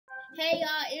Hey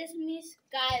y'all, it's me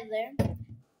Skylar,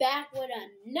 back with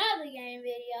another game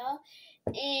video,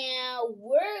 and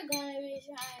we're gonna be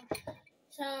trying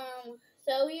some.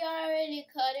 So we already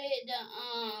cut it the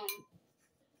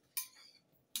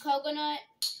coconut.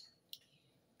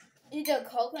 It's a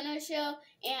coconut shell,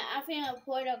 and I'm finna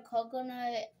pour the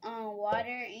coconut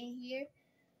water in here.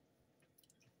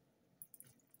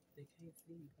 They can't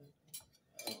see you.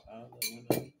 Oh, all the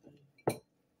one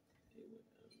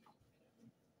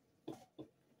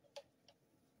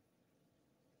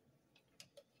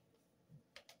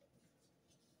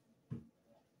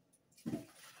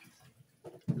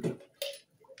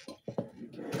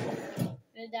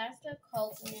That's the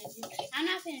coconut juice. I'm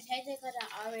not finna taste it because I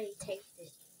already tasted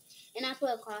it. And I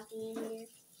put coffee in here,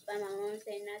 but my mom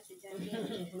said not to drink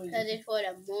it because it's for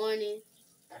the morning.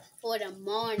 For the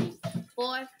morning.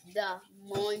 For the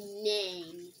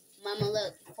morning. Mama,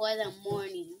 look. For the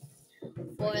morning.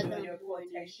 For the morning.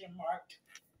 quotation mark.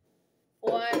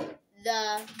 For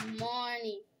the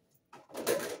morning.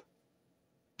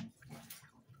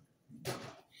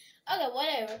 Okay,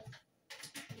 whatever.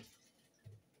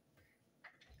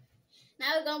 Now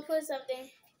we're going to put something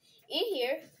in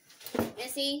here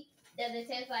and see that it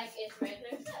tastes like it's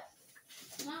regular stuff.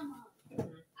 Mama, I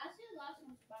still got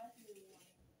some spicy water.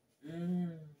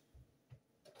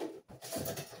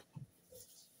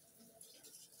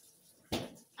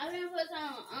 I'm gonna put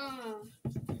some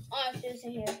orange juice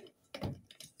in here.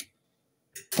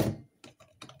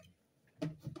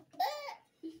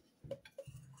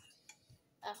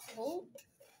 I hope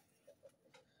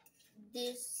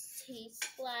this tastes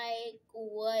like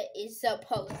what it's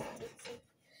supposed to.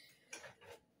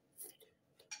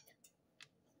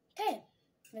 Okay,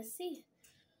 let's see.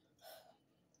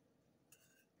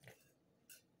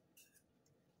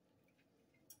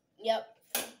 Yep.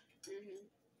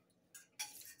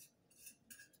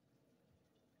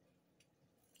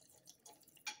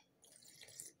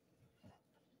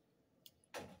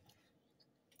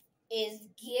 It's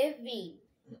giving.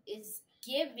 It's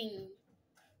giving.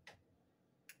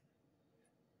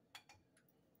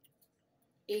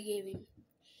 It's giving.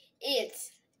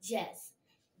 It's just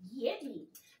giving.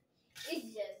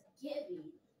 It's just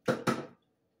giving.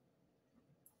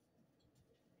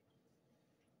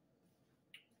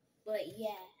 But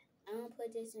yeah, I'm gonna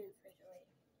put this in the refrigerator.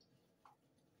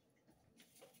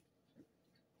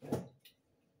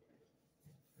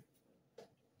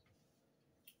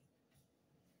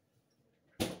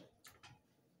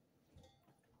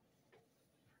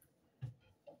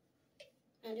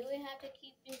 And do we have to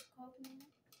keep this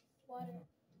coconut water?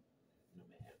 No,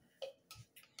 ma'am.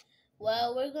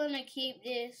 Well, we're gonna keep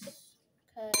this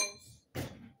because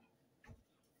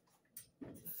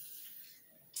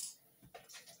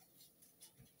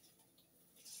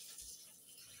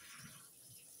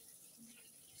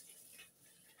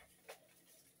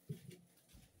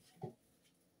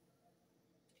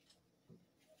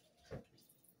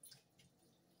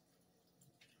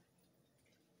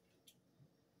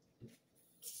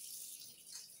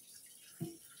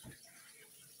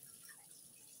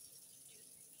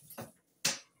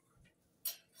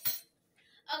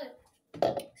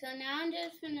so now I'm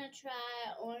just gonna try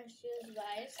orange juice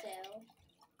by itself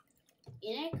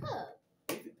in a cup.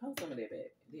 Post some of that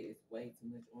back. There's way too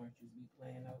much orange juice be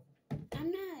playing over. I'm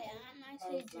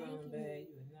actually drinking. Bag.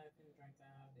 You are not gonna drink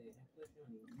all that. And plus, you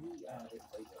don't even need all this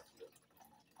for your food.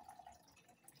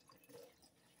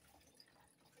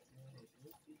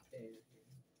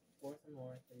 Pour some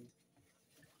more, please.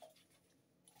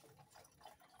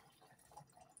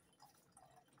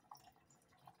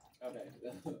 Okay.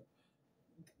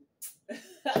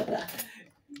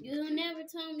 You never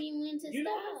told me when to you stop.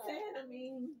 know what I'm saying? I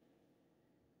mean,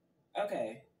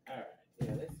 okay, all right.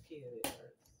 Yeah, let's kill it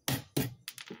first.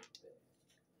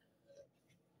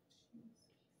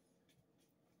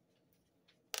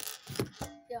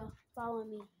 Yeah, follow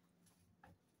me.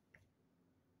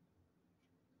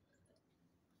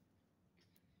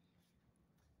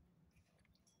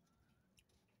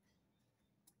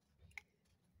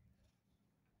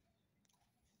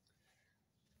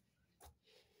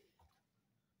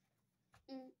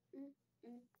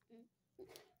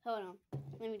 Hold on.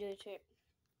 Let me do a trick.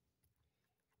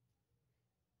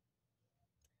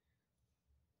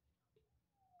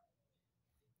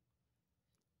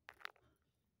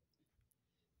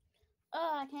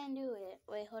 Oh, I can't do it.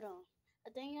 Wait, hold on. I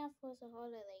think I'm supposed to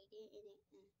hold it like this.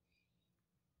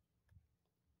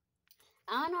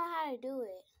 I don't know how to do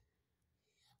it.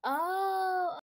 Oh.